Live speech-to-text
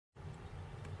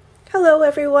Hello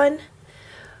everyone!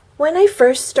 When I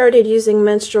first started using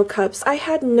menstrual cups, I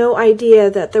had no idea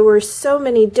that there were so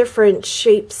many different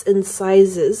shapes and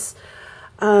sizes.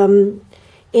 And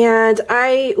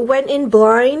I went in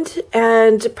blind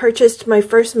and purchased my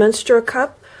first menstrual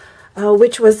cup,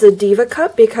 which was the Diva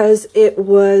cup, because it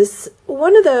was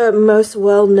one of the most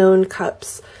well-known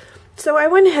cups. So I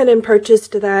went ahead and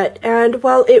purchased that, and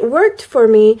while it worked for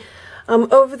me,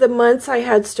 over the months I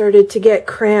had started to get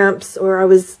cramps, or I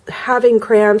was having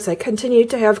cramps. I continued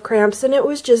to have cramps, and it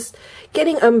was just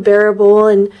getting unbearable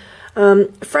and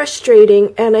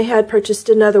frustrating, and I had purchased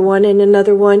another one and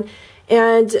another one,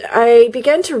 and I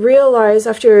began to realize,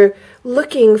 after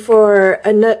looking for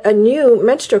a new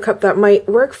menstrual cup that might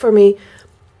work for me,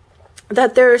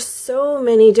 that there are so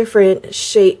many different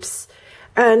shapes,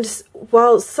 and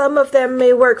while some of them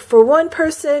may work for one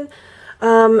person,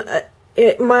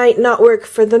 it might not work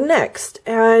for the next,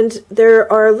 and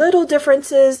there are little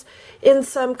differences in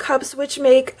some cups which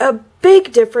make a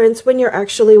big difference when you're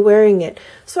actually wearing it.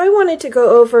 So I wanted to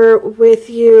go over with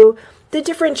you the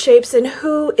different shapes and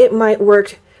who it might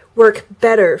work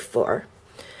better for.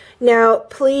 Now,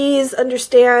 please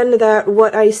understand that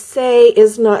what I say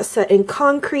is not set in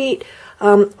concrete,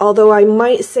 although I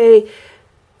might say,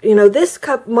 you know, this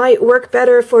cup might work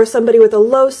better for somebody with a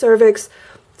low cervix.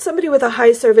 Somebody with a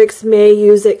high cervix may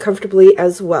use it comfortably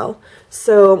as well.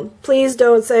 So please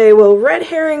don't say, well, Red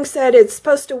Herring said it's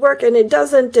supposed to work and it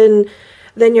doesn't, and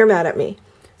then you're mad at me.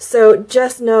 So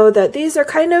just know that these are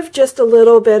kind of just a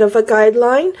little bit of a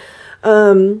guideline.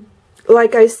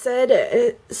 Like I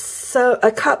said, so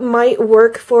a cup might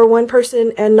work for one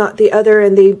person and not the other,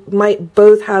 and they might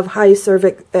both have a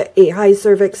high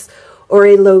cervix or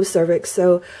a low cervix.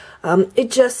 So it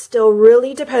just still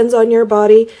really depends on your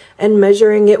body, and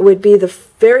measuring it would be the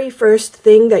very first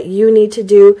thing that you need to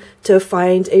do to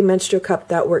find a menstrual cup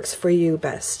that works for you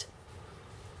best.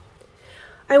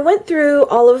 I went through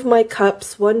all of my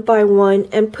cups one by one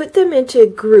and put them into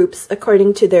groups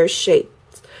according to their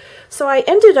shapes. So I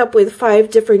ended up with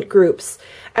 5 different groups,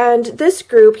 and this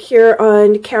group here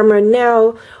on camera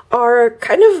now are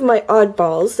kind of my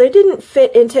oddballs. They didn't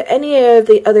fit into any of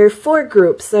the other 4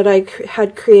 groups that I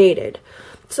had created.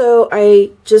 So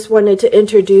I just wanted to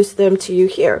introduce them to you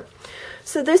here.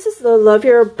 So this is the Love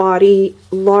Your Body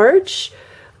Large.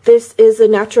 This is a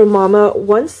Natural Mama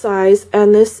 1 size,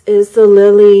 and this is the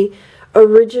Lily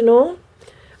Original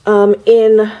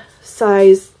in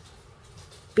size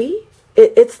B.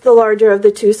 It's the larger of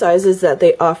the 2 sizes that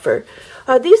they offer.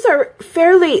 These are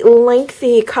fairly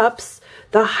lengthy cups.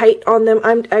 The height on them,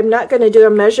 I'm not going to do a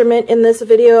measurement in this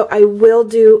video. I will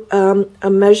do a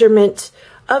measurement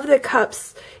of the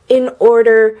cups in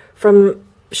order from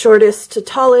shortest to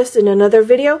tallest in another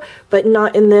video, but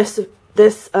not in this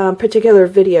particular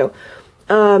video.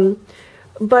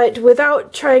 But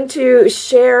without trying to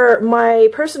share my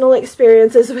personal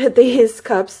experiences with these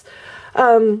cups,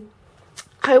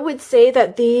 I would say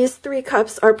that these 3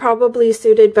 cups are probably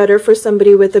suited better for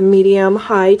somebody with a medium,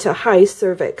 high to high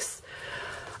cervix.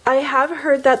 I have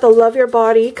heard that the Love Your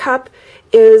Body cup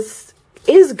is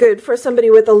good for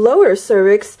somebody with a lower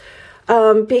cervix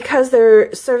because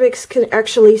their cervix can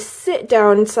actually sit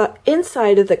down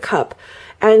inside of the cup,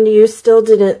 and you still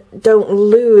don't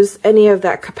lose any of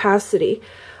that capacity.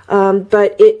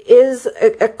 But it is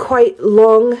a quite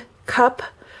long cup.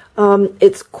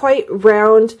 It's quite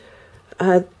round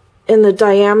in the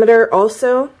diameter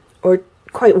also, or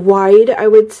quite wide, I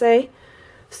would say.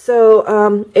 So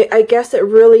I guess it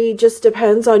really just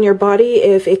depends on your body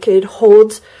if it could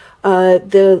hold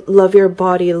the Love Your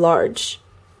Body Large.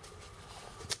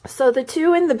 So the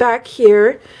 2 in the back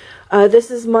here, this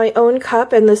is my own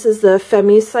cup, and this is the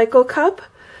Femicycle cup.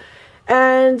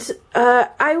 And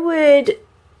I would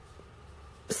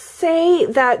say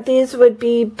that these would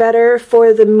be better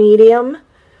for the medium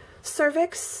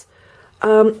cervix.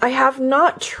 I have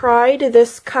not tried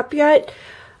this cup yet,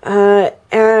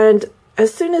 and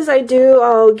as soon as I do,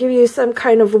 I'll give you some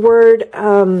kind of word.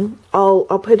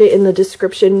 I'll put it in the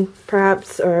description,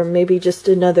 perhaps, or maybe just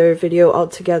another video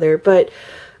altogether. But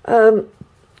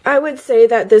I would say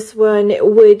that this one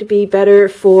would be better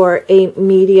for a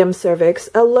medium cervix.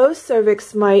 A low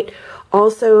cervix might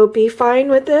also be fine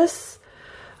with this.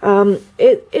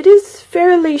 It is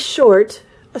fairly short,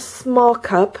 a small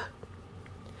cup.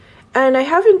 And I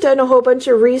haven't done a whole bunch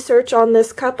of research on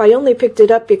this cup. I only picked it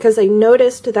up because I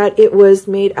noticed that it was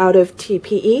made out of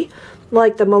TPE,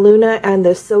 like the Maluna and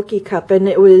the Silky cup. And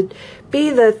it would be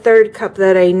the 3rd cup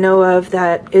that I know of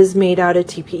that is made out of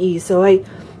TPE. So I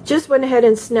just went ahead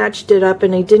and snatched it up,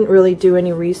 and I didn't really do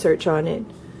any research on it.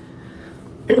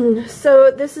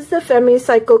 So this is the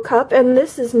Femicycle cup, and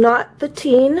this is not the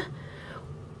teen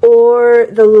for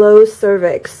the low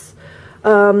cervix.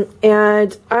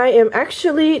 And I am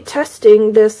actually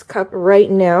testing this cup right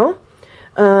now.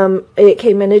 It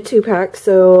came in a 2-pack,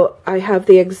 so I have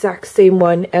the exact same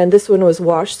one, and this one was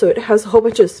washed, so it has a whole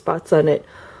bunch of spots on it.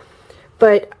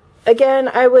 But again,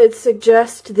 I would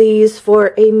suggest these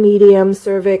for a medium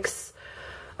cervix.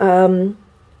 Low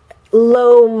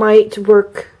might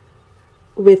work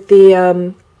with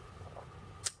the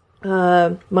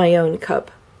my own cup.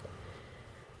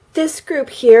 This group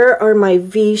here are my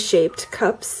V-shaped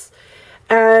cups,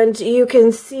 and you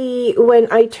can see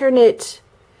when I turn it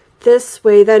this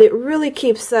way that it really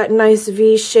keeps that nice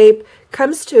V shape,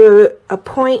 comes to a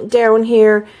point down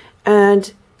here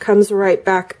and comes right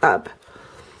back up.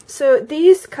 So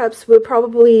these cups would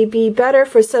probably be better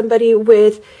for somebody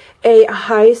with a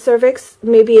high cervix,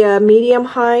 maybe a medium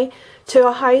high to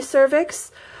a high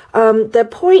cervix. The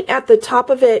point at the top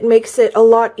of it makes it a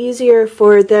lot easier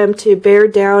for them to bear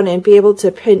down and be able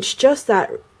to pinch just that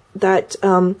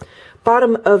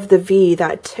bottom of the V,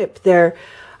 that tip there,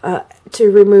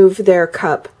 to remove their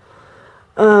cup.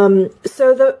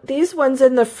 So these ones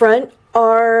in the front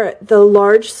are the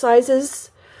large sizes,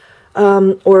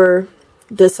 or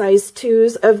the size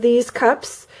 2s of these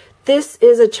cups. This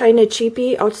is a China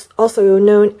Cheapie, also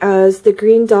known as the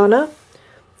Green Donna.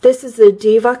 This is the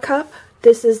Diva cup.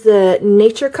 This is the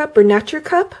Nature cup or Nature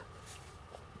cup.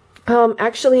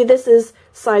 Actually, this is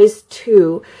size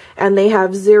 2, and they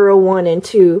have 0, 1, and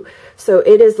 2. So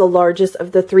it is the largest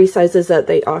of the 3 sizes that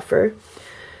they offer.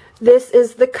 This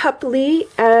is the Cup Lee,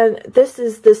 and this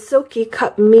is the Silky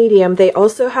Cup Medium. They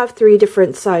also have 3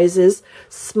 different sizes: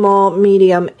 small,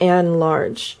 medium, and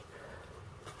large.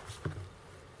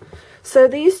 So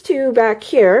these two back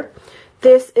here,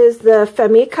 this is the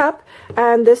Femi Cup,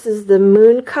 and this is the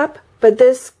Moon Cup. But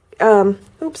this,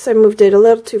 oops, I moved it a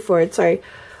little too forward, sorry.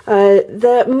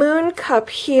 The Moon Cup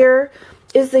here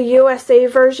is the USA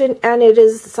version, and it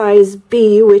is size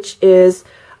B, which is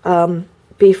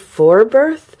before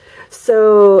birth.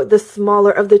 So the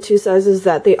smaller of the 2 sizes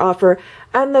that they offer.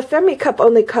 And the Femi Cup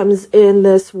only comes in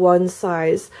this one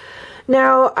size.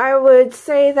 Now, I would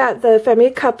say that the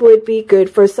Femi Cup would be good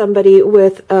for somebody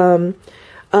with a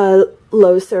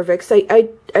low cervix.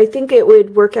 I think it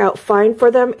would work out fine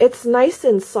for them. It's nice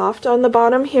and soft on the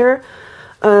bottom here.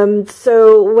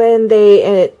 So when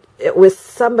with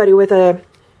somebody with a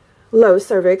low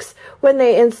cervix, when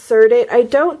they insert it, I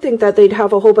don't think that they'd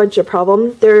have a whole bunch of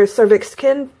problem. Their cervix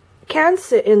can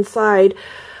sit inside,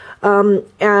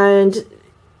 and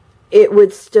it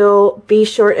would still be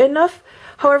short enough.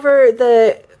 However,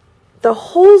 the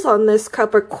holes on this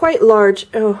cup are quite large.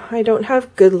 Oh, I don't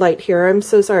have good light here. I'm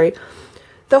so sorry.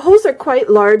 The holes are quite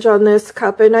large on this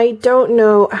cup, and I don't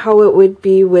know how it would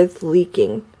be with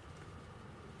leaking.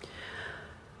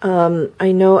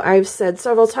 I know I've said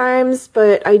several times,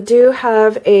 but I do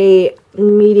have a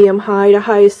medium high to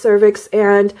high cervix,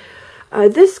 and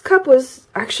this cup was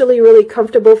actually really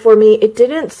comfortable for me. It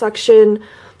didn't suction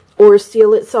or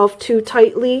seal itself too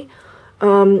tightly.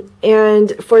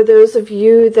 And for those of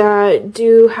you that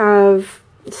do have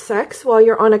sex while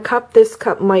you're on a cup, this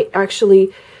cup might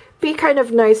actually be kind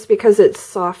of nice because it's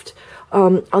soft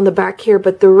on the back here,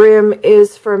 but the rim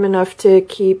is firm enough to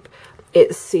keep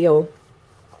it sealed.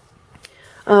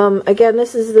 Again,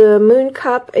 this is the Moon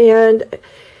Cup, and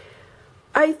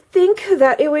I think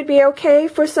that it would be okay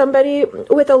for somebody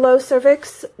with a low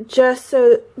cervix, just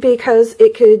so because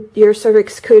your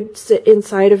cervix could sit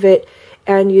inside of it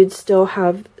and you'd still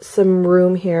have some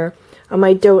room here.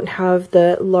 I don't have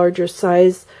the larger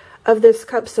size of this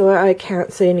cup, so I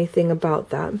can't say anything about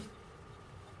that.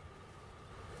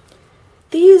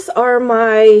 These are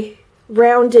my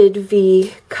rounded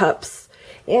V cups,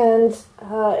 and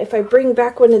if I bring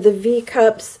back one of the V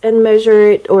cups and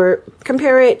measure it or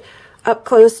compare it up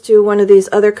close to one of these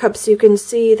other cups, you can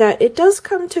see that it does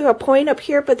come to a point up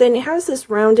here, but then it has this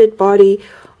rounded body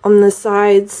on the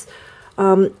sides,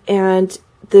 and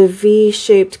the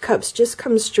V-shaped cups just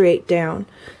come straight down.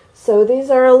 So these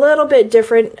are a little bit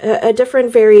different, a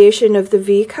different variation of the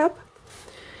V cup.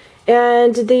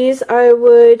 And these, I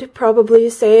would probably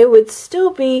say, would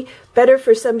still be better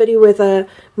for somebody with a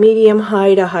medium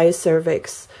high to high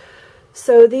cervix.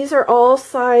 So these are all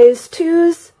size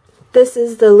 2s. This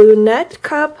is the Lunette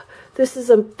cup. This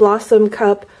is a Blossom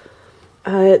cup,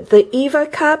 the Eva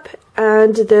cup,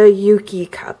 and the Yuki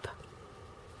cup.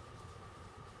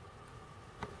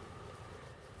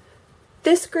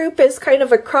 This group is kind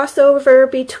of a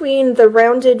crossover between the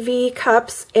rounded V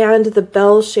cups and the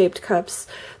bell-shaped cups.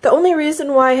 The only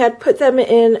reason why I had put them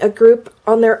in a group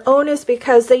on their own is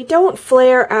because they don't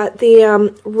flare at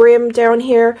the rim down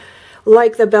here,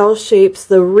 like the bell shapes,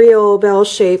 the real bell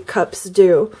shape cups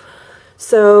do.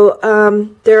 So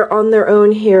they're on their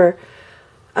own here.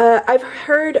 I've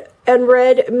heard and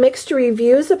read mixed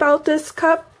reviews about this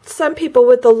cup. Some people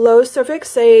with the low cervix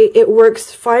say it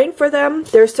works fine for them.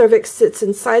 Their cervix sits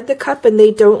inside the cup and they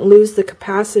don't lose the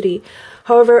capacity.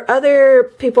 However,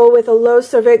 other people with a low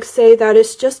cervix say that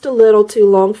it's just a little too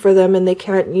long for them and they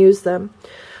can't use them.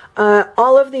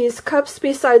 All of these cups,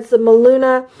 besides the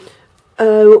Maluna,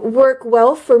 work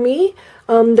well for me.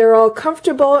 They're all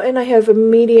comfortable, and I have a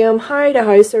medium high to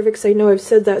high cervix. I know I've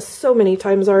said that so many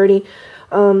times already,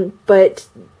 but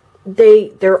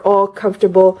they're all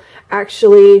comfortable.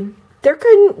 Actually,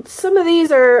 some of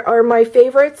these are my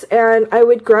favorites, and I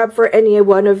would grab for any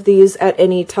one of these at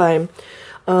any time.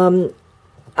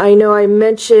 I know I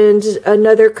mentioned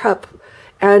another cup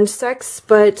and sex,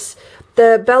 but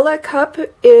the Bella cup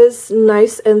is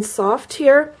nice and soft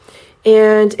here,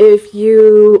 and if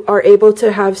you are able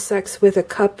to have sex with a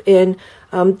cup in,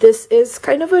 this is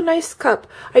kind of a nice cup.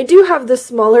 I do have the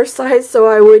smaller size, so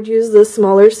I would use the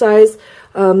smaller size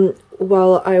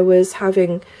while I was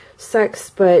having sex,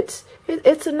 but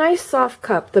it's a nice soft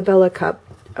cup, the Bella cup,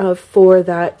 for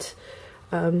that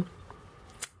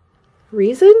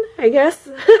reason, I guess.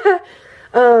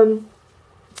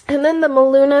 And then the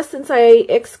Maluna, since I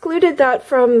excluded that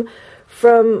from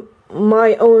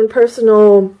my own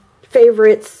personal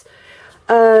favorites,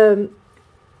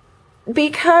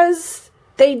 because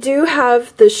they do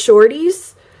have the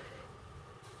shorties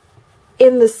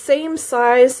in the same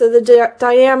size, so the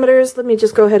diameters, let me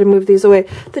just go ahead and move these away.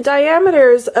 The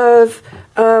diameters of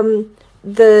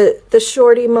the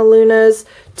shorty Malunas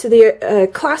to the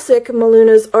classic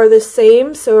Malunas are the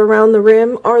same, so around the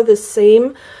rim are the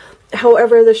same.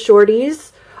 However, the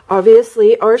shorties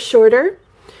obviously are shorter,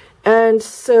 and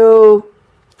so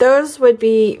those would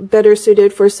be better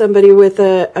suited for somebody with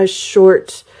a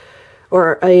short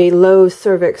or a low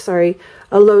cervix, or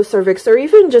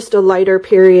even just a lighter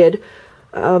period,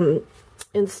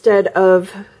 instead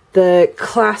of the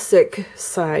classic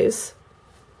size.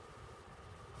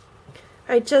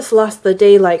 I just lost the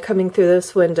daylight coming through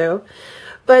this window.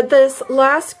 But this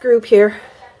last group here,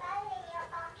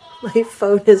 my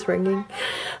phone is ringing.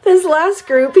 This last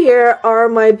group here are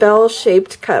my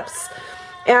bell-shaped cups.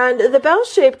 And the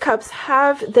bell-shaped cups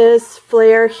have this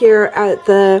flare here at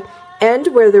the end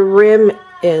where the rim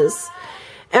is.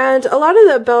 And a lot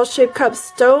of the bell-shaped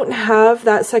cups don't have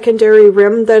that secondary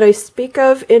rim that I speak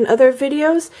of in other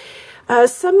videos.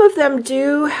 Some of them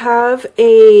do have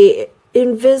a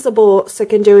invisible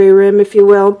secondary rim, if you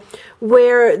will,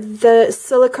 where the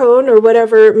silicone or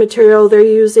whatever material they're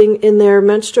using in their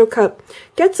menstrual cup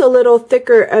gets a little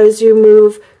thicker as you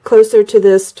move closer to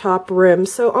this top rim.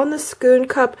 So on the Scoon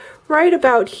cup, right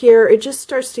about here, it just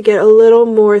starts to get a little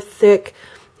more thick,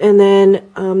 and then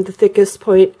the thickest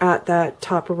point at that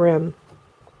top rim.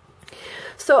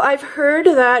 So I've heard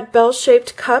that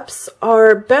bell-shaped cups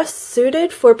are best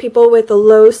suited for people with a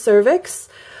low cervix.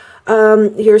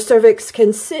 Your cervix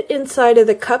can sit inside of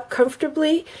the cup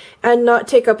comfortably and not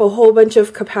take up a whole bunch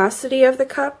of capacity of the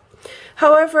cup.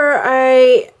 However,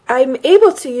 I'm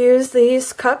able to use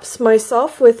these cups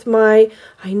myself with my,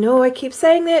 I know I keep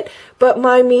saying it, but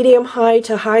my medium high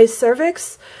to high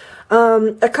cervix.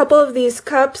 A couple of these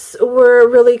cups were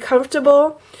really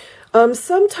comfortable.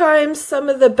 Sometimes some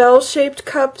of the bell-shaped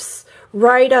cups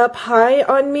ride up high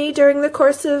on me during the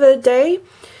course of the day,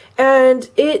 and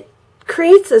it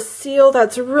creates a seal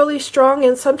that's really strong,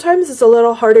 and sometimes it's a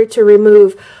little harder to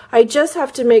remove. I just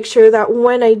have to make sure that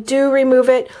when I do remove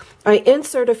it, I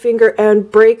insert a finger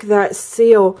and break that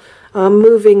seal,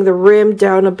 moving the rim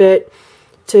down a bit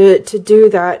to do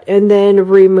that, and then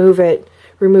remove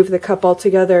the cup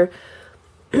altogether.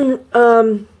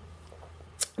 The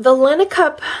Lena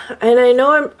cup, and I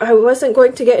know I wasn't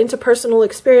going to get into personal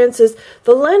experiences,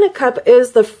 the Lena cup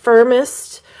is the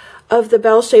firmest of the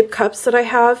bell-shaped cups that I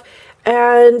have.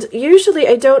 And usually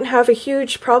I don't have a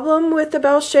huge problem with the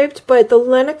bell-shaped, but the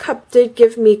Lena cup did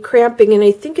give me cramping, and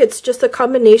I think it's just a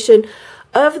combination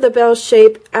of the bell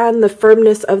shape and the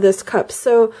firmness of this cup.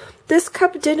 So this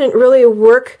cup didn't really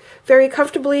work very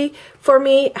comfortably for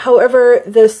me. However,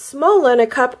 the small Lena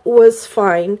cup was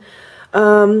fine,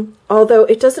 although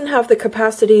it doesn't have the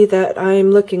capacity that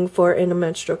I'm looking for in a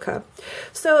menstrual cup.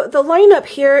 So the lineup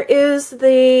here is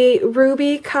the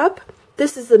Ruby cup.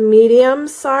 This is the medium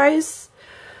size,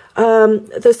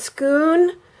 the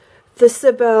Scoon, the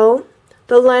Sibel,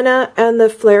 the Lena, and the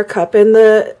Flare cup. And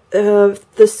the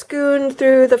Scoon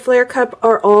through the Flare cup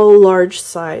are all large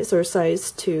size, or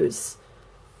size 2s.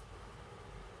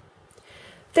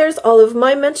 There's all of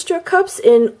my menstrual cups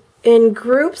in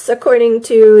groups according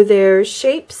to their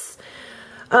shapes.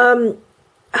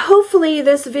 Hopefully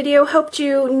this video helped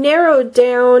you narrow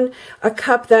down a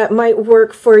cup that might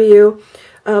work for you.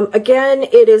 Again,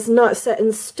 it is not set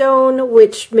in stone,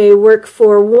 which may work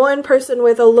for one person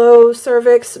with a low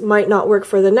cervix, might not work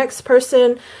for the next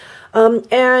person.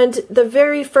 And the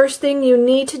very first thing you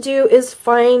need to do is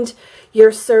find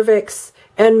your cervix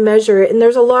and measure it. And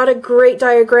there's a lot of great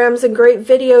diagrams and great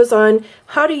videos on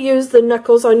how to use the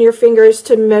knuckles on your fingers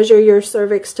to measure your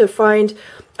cervix to find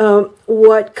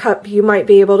what cup you might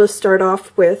be able to start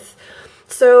off with.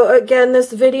 So again,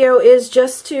 this video is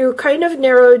just to kind of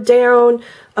narrow down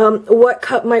what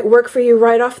cup might work for you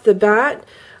right off the bat.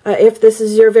 If this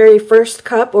is your very first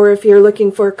cup, or if you're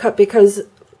looking for a cup because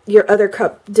your other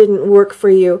cup didn't work for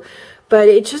you. But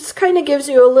it just kind of gives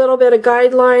you a little bit of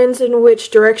guidelines in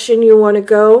which direction you want to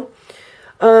go.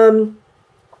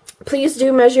 Please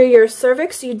do measure your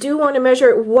cervix. You do want to measure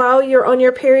it while you're on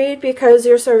your period because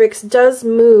your cervix does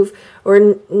move,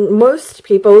 or most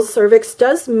people's cervix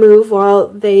does move while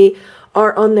they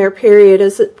are on their period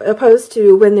as opposed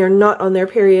to when they're not on their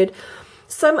period.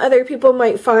 Some other people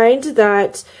might find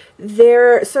that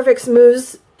their cervix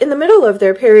moves in the middle of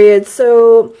their period,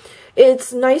 so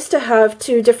it's nice to have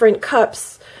two different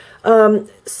cups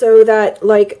so that,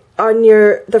 like, on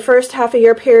the first half of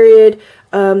your period,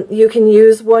 you can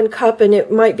use one cup and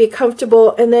it might be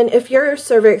comfortable, and then if your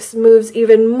cervix moves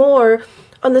even more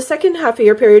on the second half of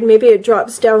your period, maybe it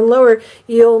drops down lower,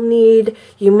 you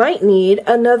might need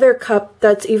another cup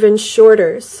that's even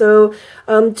shorter. So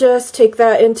just take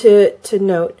that into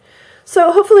note.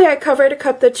 So hopefully I covered a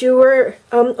cup that you were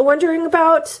wondering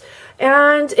about.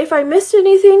 And if I missed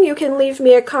anything, you can leave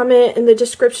me a comment in the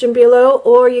description below,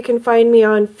 or you can find me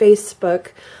on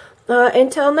Facebook.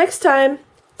 Until next time,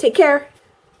 take care.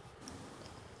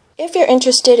 If you're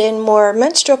interested in more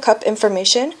menstrual cup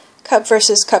information, cup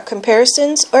versus cup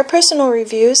comparisons, or personal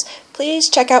reviews, please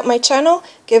check out my channel,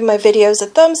 give my videos a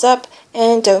thumbs up,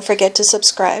 and don't forget to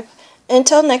subscribe.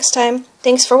 Until next time,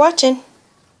 thanks for watching.